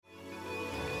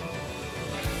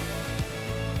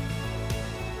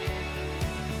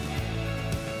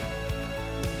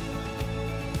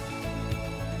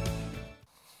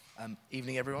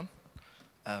Evening, everyone.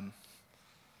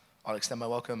 I'll extend my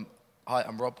welcome. Hi,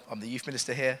 I'm Rob. I'm the youth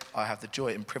minister here. I have the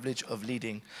joy and privilege of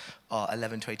leading our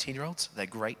 11 to 18-year-olds. They're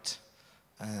great,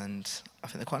 and I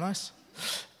think they're quite nice.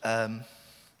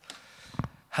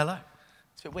 Hello.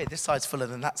 It's a bit weird. This side's fuller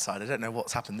than that side. I don't know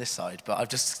what's happened this side, but I've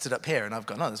just stood up here and I've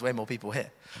gone, oh, there's way more people here.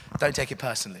 Don't take it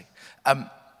personally.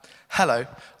 Hello.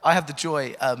 I have the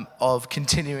joy of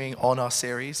continuing on our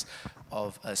series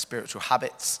of spiritual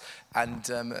habits,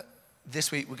 and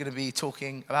this week we're going to be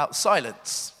talking about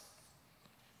silence.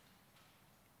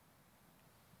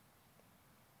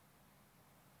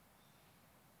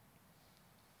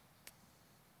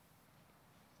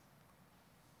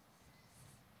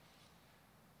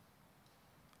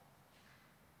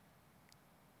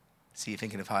 So you're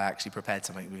thinking of how I actually prepared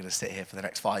something. We're going to sit here for the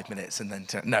next 5 minutes and then...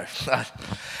 No.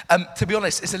 To be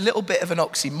honest, it's a little bit of an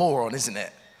oxymoron, isn't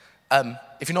it?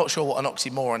 If you're not sure what an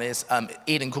oxymoron is,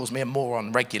 Eden calls me a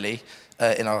moron regularly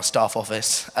in our staff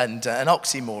office. And an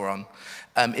oxymoron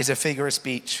is a figure of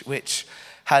speech which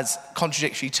has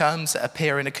contradictory terms that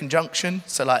appear in a conjunction.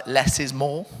 So like less is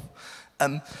more.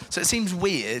 So it seems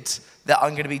weird that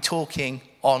I'm going to be talking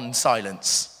on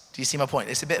silence. Do you see my point?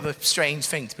 It's a bit of a strange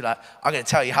thing to be like, I'm going to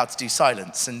tell you how to do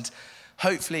silence. And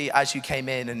hopefully as you came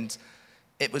in, and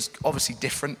it was obviously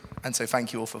different, and so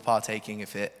thank you all for partaking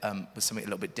if it was something a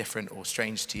little bit different or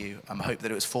strange to you. I hope that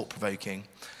it was thought-provoking.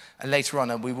 And later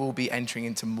on, we will be entering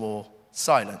into more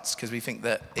silence because we think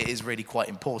that it is really quite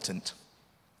important.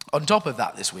 On top of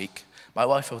that this week, my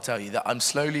wife will tell you that I'm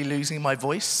slowly losing my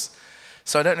voice.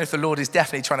 So I don't know if the Lord is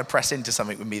definitely trying to press into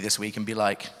something with me this week and be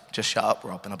like, just shut up,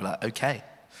 Rob. And I'll be like, okay,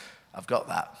 I've got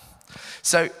that.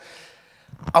 So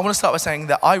I want to start by saying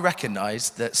that I recognize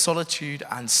that solitude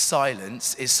and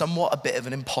silence is somewhat a bit of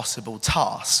an impossible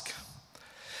task.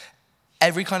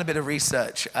 Every kind of bit of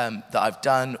research that I've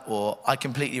done, or I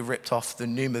completely ripped off the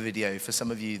Numa video for some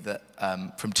of you that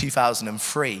from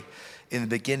 2003 in the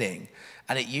beginning,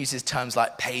 and it uses terms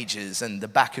like pages and the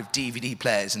back of DVD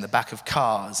players and the back of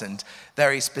cars and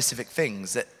very specific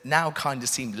things that now kind of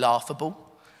seem laughable.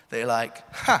 They're like,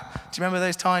 do you remember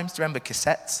those times? Do you remember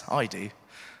cassettes? I do.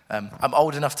 I'm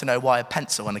old enough to know why a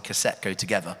pencil and a cassette go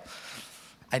together.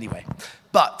 Anyway,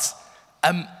 but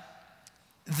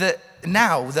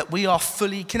now that we are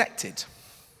fully connected,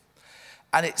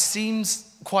 and it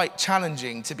seems quite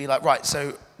challenging to be like, right,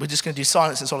 so we're just going to do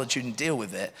silence and solitude and deal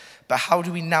with it, but how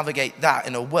do we navigate that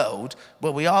in a world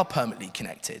where we are permanently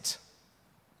connected?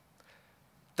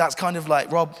 That's kind of like,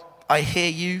 Rob, I hear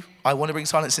you, I want to bring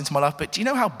silence into my life, but do you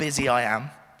know how busy I am?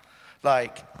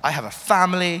 Like, I have a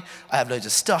family, I have loads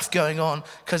of stuff going on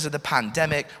because of the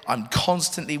pandemic. I'm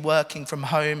constantly working from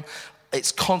home.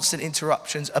 It's constant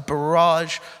interruptions, a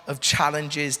barrage of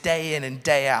challenges day in and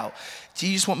day out. Do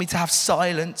you just want me to have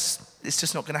silence? It's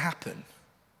just not going to happen.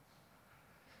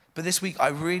 But this week, I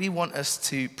really want us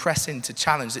to press into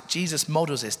challenge that Jesus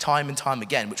models this time and time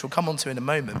again, which we'll come on to in a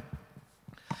moment.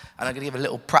 And I'm going to give a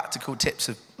little practical tips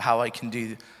of how I can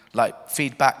do like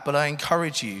feedback, but I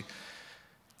encourage you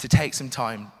to take some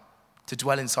time to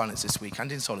dwell in silence this week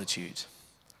and in solitude.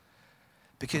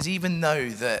 Because even though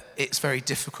that it's very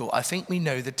difficult, I think we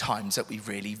know the times that we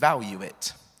really value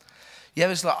it. Yeah,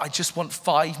 it's like, I just want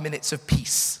 5 minutes of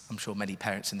peace. I'm sure many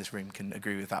parents in this room can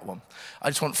agree with that one. I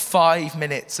just want 5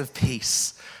 minutes of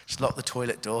peace. Just lock the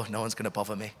toilet door, no one's going to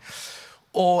bother me.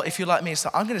 Or if you're like me, it's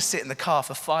like, I'm going to sit in the car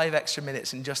for 5 extra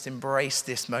minutes and just embrace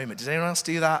this moment. Does anyone else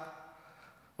do that?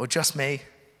 Or just me?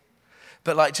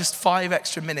 But like just 5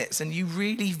 extra minutes, and you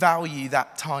really value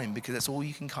that time because that's all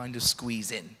you can kind of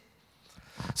squeeze in.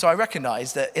 So I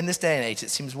recognize that in this day and age, it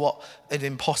seems what an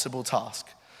impossible task.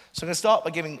 So I'm going to start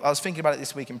by I was thinking about it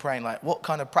this week and praying, like, what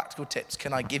kind of practical tips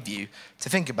can I give you to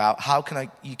think about how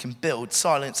you can build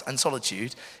silence and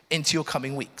solitude into your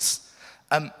coming weeks?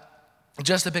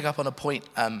 Just to pick up on a point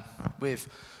with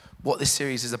what this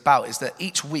series is about, is that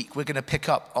each week we're going to pick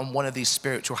up on one of these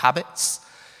spiritual habits.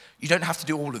 You don't have to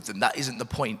do all of them. That isn't the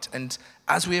point. And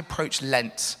as we approach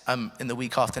Lent in the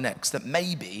week after next, that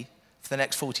maybe for the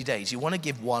next 40 days, you want to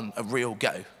give one a real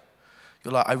go.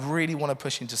 You're like, I really want to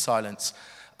push into silence.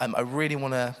 I really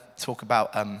want to talk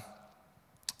about, I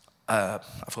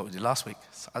forgot what we did last week.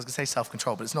 I was going to say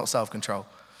self-control, but it's not self-control.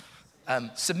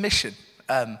 Submission.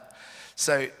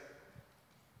 So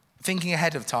thinking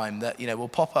ahead of time that, we'll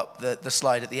pop up the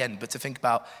slide at the end, but to think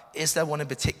about, is there one in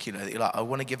particular that you're like, I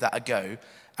want to give that a go,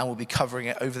 and we'll be covering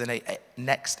it over the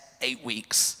next 8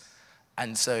 weeks.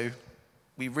 And so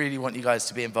we really want you guys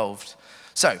to be involved.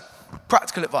 So,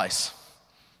 practical advice.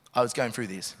 I was going through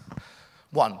these.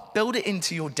 1, build it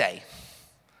into your day.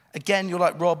 Again, you're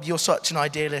like, Rob, you're such an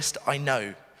idealist, I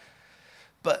know.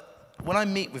 But when I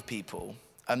meet with people,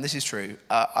 this is true,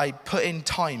 I put in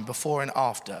time before and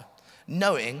after,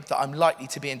 knowing that I'm likely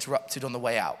to be interrupted on the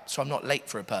way out, so I'm not late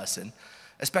for a person,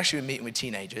 especially when meeting with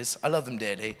teenagers. I love them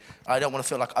dearly. I don't want to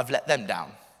feel like I've let them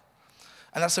down.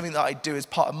 And that's something that I do as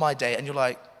part of my day, and you're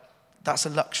like, that's a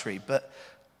luxury, but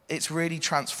it's really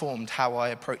transformed how I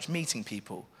approach meeting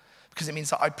people, because it means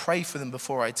that I pray for them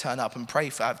before I turn up and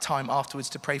have time afterwards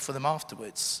to pray for them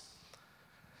afterwards.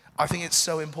 I think it's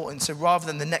so important. So rather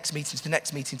than the next meeting to the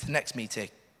next meeting to the next meeting,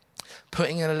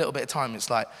 putting in a little bit of time, it's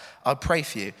like, I'll pray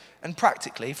for you. And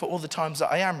practically, for all the times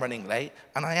that I am running late,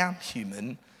 and I am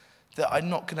human, that I'm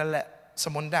not going to let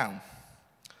someone down.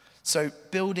 So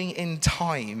building in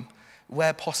time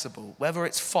where possible, whether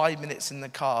it's 5 minutes in the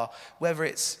car, whether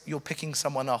it's you're picking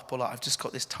someone up, or like, I've just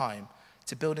got this time,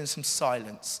 to build in some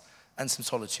silence and some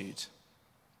solitude.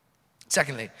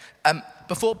 Secondly,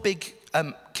 before big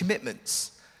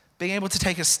commitments, being able to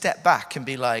take a step back and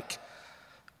be like,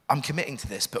 I'm committing to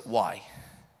this, but why?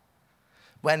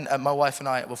 When my wife and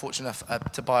I were fortunate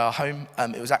enough to buy our home,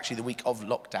 it was actually the week of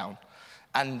lockdown.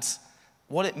 And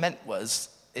what it meant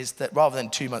is that rather than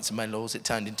 2 months of my in-laws, it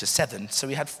turned into 7. So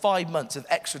we had 5 months of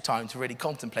extra time to really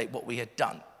contemplate what we had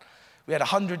done. We had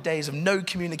 100 days of no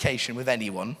communication with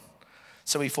anyone,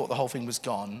 so we thought the whole thing was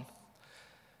gone.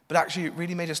 But actually, it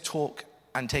really made us talk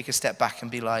and take a step back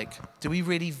and be like, do we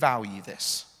really value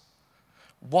this?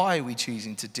 Why are we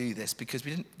choosing to do this? Because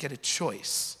we didn't get a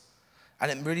choice.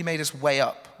 And it really made us weigh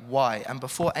up why. And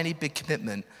before any big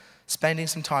commitment, spending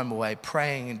some time away,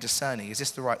 praying and discerning, is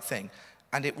this the right thing?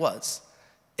 And it was.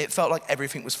 It felt like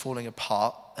everything was falling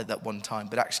apart at that one time,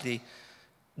 but actually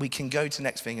we can go to the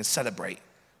next thing and celebrate.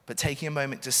 But taking a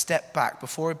moment to step back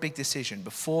before a big decision,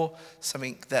 before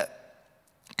something that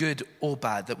good or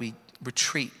bad, that we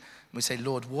retreat and we say,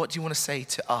 Lord, what do you want to say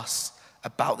to us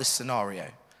about this scenario?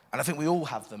 And I think we all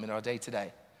have them in our day to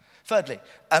day. Thirdly,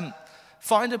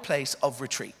 find a place of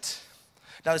retreat.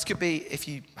 Now this could be if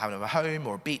you have a home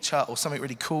or a beach hut or something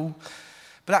really cool,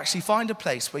 but actually find a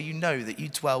place where you know that you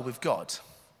dwell with God.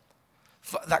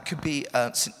 That could be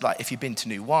like if you've been to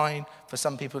New Wine. For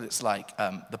some people, it's like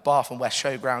the Bath and West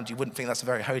Showground. You wouldn't think that's a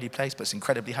very holy place, but it's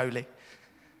incredibly holy.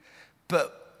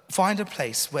 But find a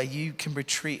place where you can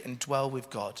retreat and dwell with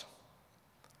God.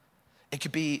 It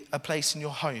could be a place in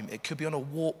your home. It could be on a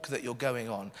walk that you're going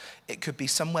on. It could be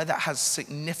somewhere that has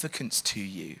significance to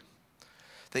you.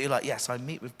 That you're like, yes, I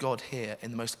meet with God here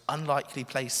in the most unlikely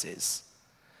places.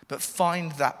 But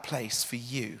find that place for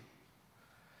you.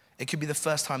 It could be the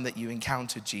first time that you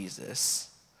encountered Jesus,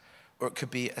 or it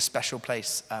could be a special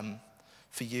place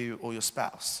for you or your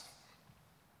spouse.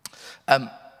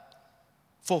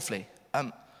 Fourthly,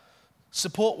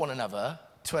 support one another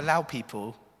to allow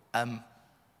people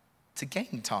to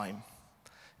gain time.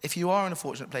 If you are in a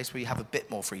fortunate place where you have a bit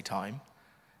more free time,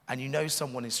 and you know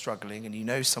someone is struggling, and you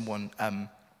know someone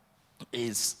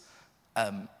is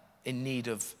in need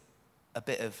of a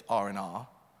bit of R&R,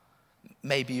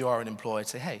 maybe you are an employer,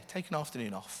 say, hey, take an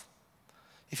afternoon off.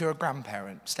 If you're a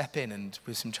grandparent, step in and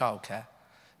with some childcare.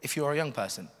 If you're a young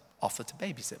person, offer to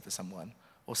babysit for someone,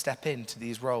 or step into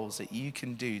these roles that you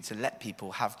can do to let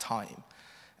people have time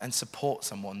and support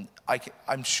someone.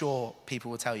 I'm sure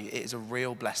people will tell you it is a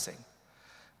real blessing.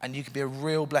 And you can be a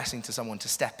real blessing to someone to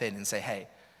step in and say, hey,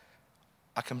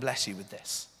 I can bless you with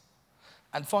this.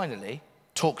 And finally,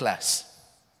 talk less.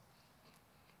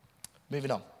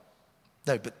 Moving on.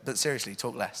 No, but seriously,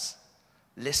 talk less.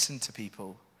 Listen to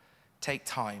people. Take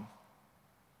time.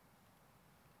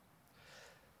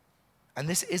 And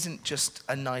this isn't just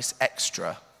a nice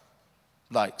extra,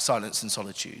 like silence and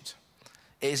solitude.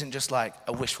 It isn't just like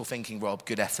a wishful thinking, Rob,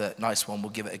 good effort, nice one, we'll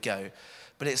give it a go.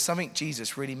 But it's something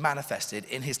Jesus really manifested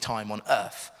in his time on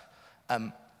earth.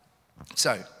 I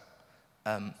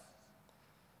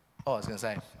was going to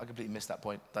say, I completely missed that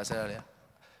point that I said earlier.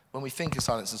 When we think of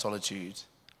silence and solitude,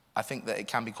 I think that it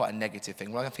can be quite a negative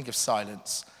thing. When I think of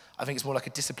silence, I think it's more like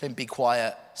a discipline, be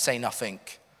quiet, say nothing,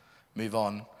 move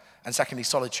on. And secondly,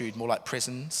 solitude, more like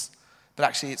prisons. But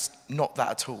actually, it's not that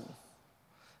at all.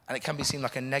 And it can be seen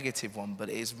like a negative one, but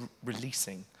it is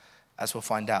releasing, as we'll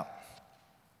find out.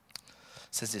 It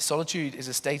says this, solitude is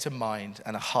a state of mind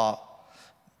and a heart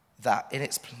that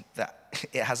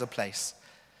it has a place.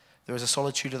 There is a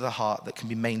solitude of the heart that can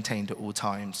be maintained at all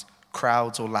times.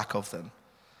 Crowds or lack of them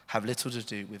have little to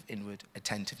do with inward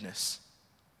attentiveness.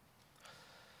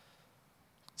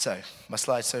 So, my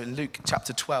slide. So in Luke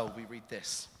chapter 12, we read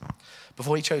this.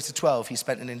 Before he chose the 12, he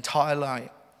spent an entire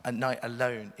night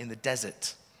alone in the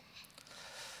desert.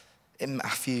 In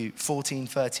Matthew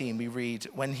 14:13, we read,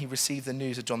 when he received the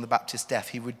news of John the Baptist's death,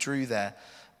 he withdrew there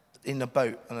in a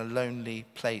boat on a lonely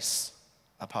place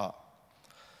apart.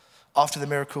 After the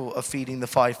miracle of feeding the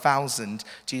 5,000,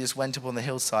 Jesus went up on the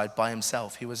hillside by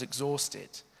himself. He was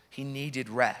exhausted. He needed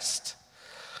rest.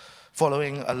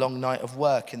 Following a long night of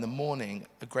work, in the morning,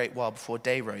 a great while before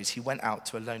day rose, he went out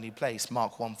to a lonely place,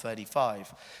 Mark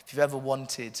 1:35. If you've ever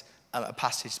wanted a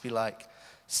passage to be like,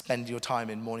 spend your time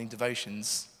in morning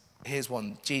devotions, here's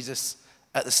one. Jesus,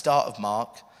 at the start of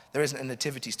Mark, there isn't a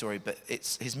nativity story, but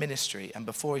it's his ministry. And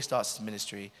before he starts his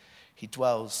ministry, he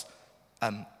dwells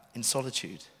in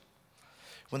solitude.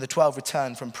 When the 12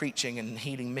 return from preaching and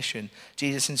healing mission,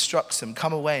 Jesus instructs them,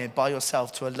 come away by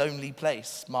yourself to a lonely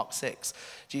place, Mark 6.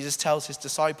 Jesus tells his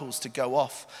disciples to go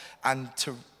off and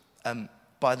to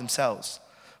by themselves.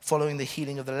 Following the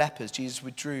healing of the lepers, Jesus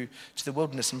withdrew to the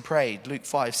wilderness and prayed, Luke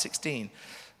 5:16.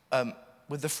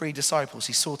 With the 3 disciples,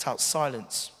 he sought out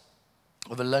silence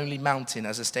of a lonely mountain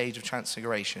as a stage of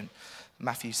transfiguration,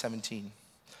 Matthew 17.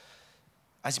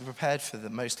 As he prepared for the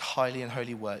most highly and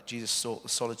holy work, Jesus sought the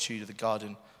solitude of the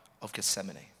Garden of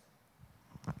Gethsemane.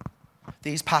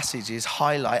 These passages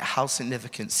highlight how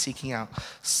significant seeking out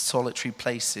solitary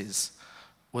places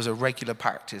was a regular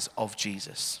practice of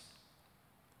Jesus.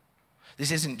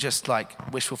 This isn't just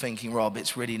like wishful thinking, Rob,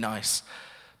 it's really nice.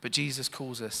 But Jesus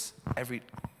calls us every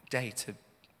day to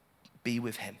be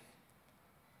with him,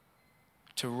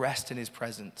 to rest in his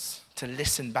presence, to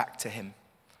listen back to him.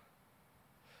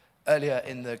 Earlier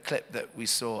in the clip that we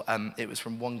saw, it was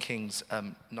from 1 Kings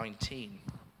 19.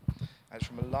 It's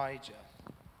from Elijah.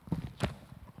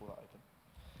 Pull that open.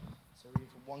 So reading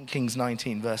from 1 Kings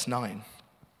 19, verse 9.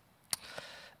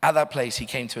 At that place he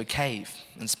came to a cave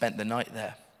and spent the night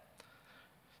there.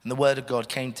 And the word of God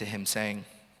came to him, saying,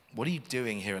 what are you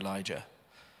doing here, Elijah?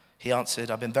 He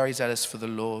answered, I've been very zealous for the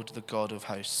Lord, the God of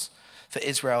hosts. For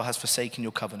Israel has forsaken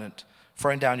your covenant,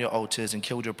 thrown down your altars, and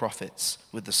killed your prophets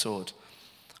with the sword.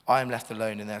 I am left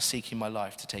alone, and they are seeking my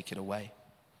life to take it away.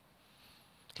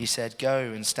 He said, go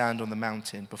and stand on the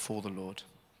mountain before the Lord.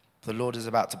 The Lord is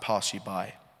about to pass you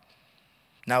by.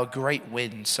 Now a great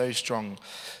wind, so strong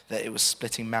that it was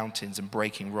splitting mountains and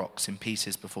breaking rocks in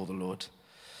pieces before the Lord.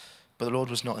 But the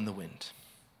Lord was not in the wind.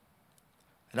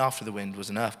 And after the wind was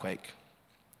an earthquake.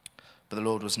 But the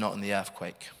Lord was not in the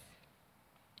earthquake.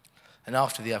 And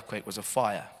after the earthquake was a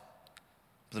fire.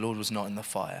 But the Lord was not in the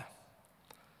fire.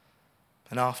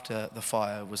 And after the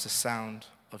fire was the sound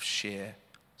of sheer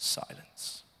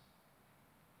silence.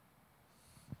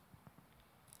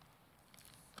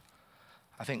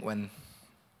 I think when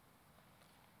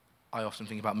I often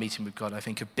think about meeting with God, I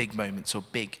think of big moments or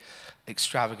big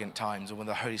extravagant times or when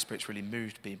the Holy Spirit's really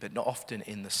moved me, but not often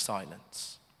in the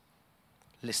silence,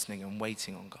 listening and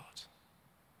waiting on God.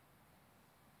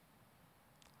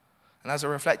 And as I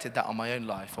reflected that on my own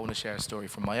life, I want to share a story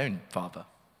from my own father.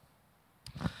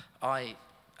 I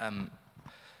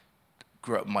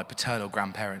grew up with my paternal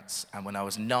grandparents, and when I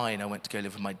was 9, I went to go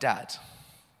live with my dad.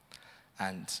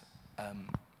 And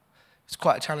it's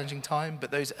quite a challenging time, but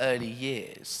those early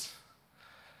years,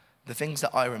 the things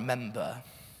that I remember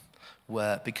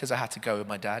were because I had to go with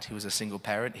my dad. He was a single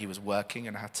parent, he was working,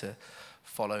 and I had to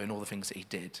follow in all the things that he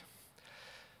did.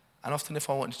 And often if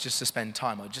I wanted just to spend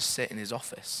time, I'd just sit in his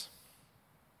office.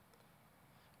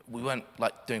 We weren't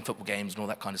like doing football games and all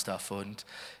that kind of stuff. And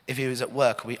if he was at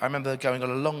work, I remember going on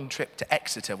a long trip to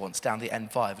Exeter once down the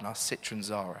N5 in our Citroen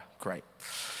Zara. Great.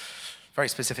 Very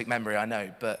specific memory, I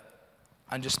know, but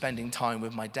I'm just spending time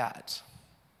with my dad.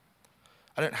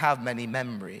 I don't have many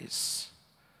memories,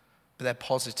 but they're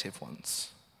positive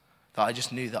ones. That I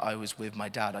just knew that I was with my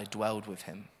dad. I dwelled with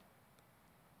him.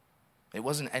 It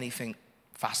wasn't anything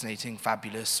fascinating,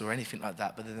 fabulous, or anything like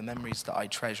that, but they're the memories that I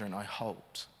treasure and I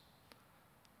hold.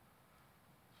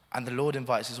 And the Lord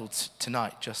invites us all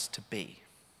tonight just to be.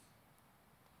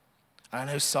 And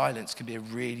I know silence can be a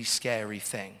really scary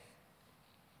thing.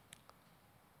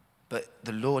 But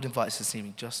the Lord invites us this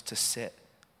evening just to sit,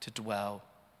 to dwell,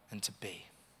 and to be.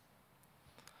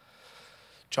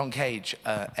 John Cage,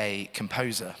 a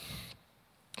composer,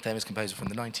 famous composer from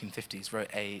the 1950s, wrote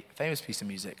a famous piece of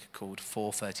music called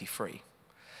 433.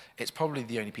 It's probably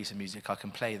the only piece of music I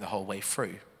can play the whole way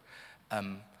through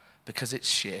because it's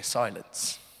sheer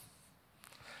silence.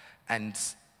 And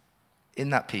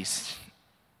in that piece,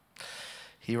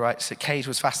 he writes that Cage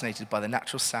was fascinated by the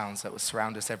natural sounds that would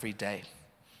surround us every day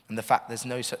and the fact there's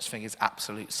no such thing as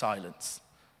absolute silence.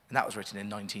 And that was written in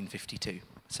 1952.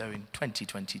 So in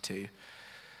 2022,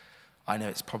 I know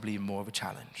it's probably more of a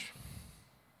challenge.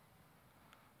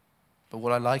 But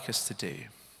what I'd like us to do,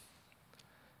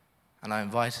 and I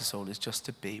invite us all, is just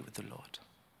to be with the Lord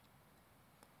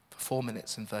for 4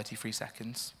 minutes and 33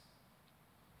 seconds.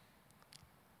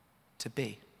 To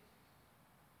be.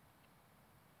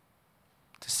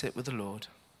 To sit with the Lord.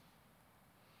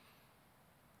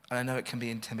 And I know it can be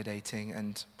intimidating,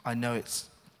 and I know it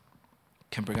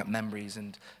can bring up memories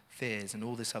and fears and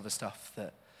all this other stuff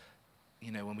that,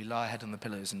 when we lie our head on the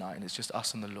pillows at night and it's just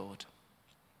us and the Lord.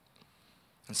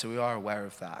 And so we are aware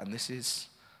of that. And this is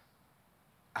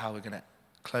how we're going to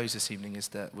close this evening, is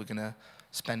that we're going to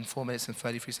spend 4 minutes and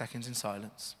 33 seconds in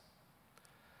silence.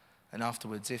 And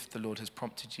afterwards, if the Lord has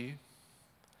prompted you,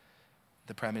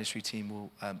 the prayer ministry team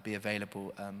will be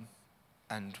available,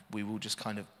 and we will just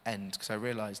kind of end. Because I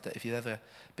realized that if you've ever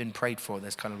been prayed for,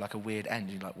 there's kind of like a weird end.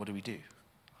 You're like, what do we do?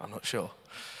 I'm not sure.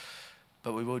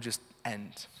 But we will just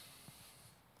end.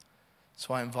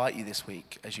 So I invite you this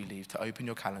week, as you leave, to open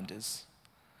your calendars.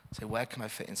 Say, where can I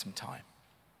fit in some time?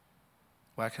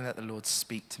 Where can I let the Lord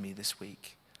speak to me this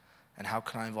week? And how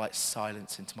can I invite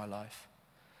silence into my life?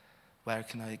 Where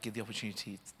can I give the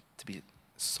opportunity to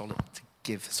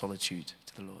give solitude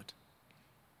to the Lord?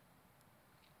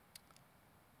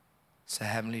 So,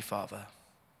 Heavenly Father,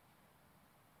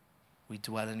 we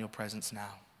dwell in your presence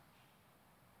now.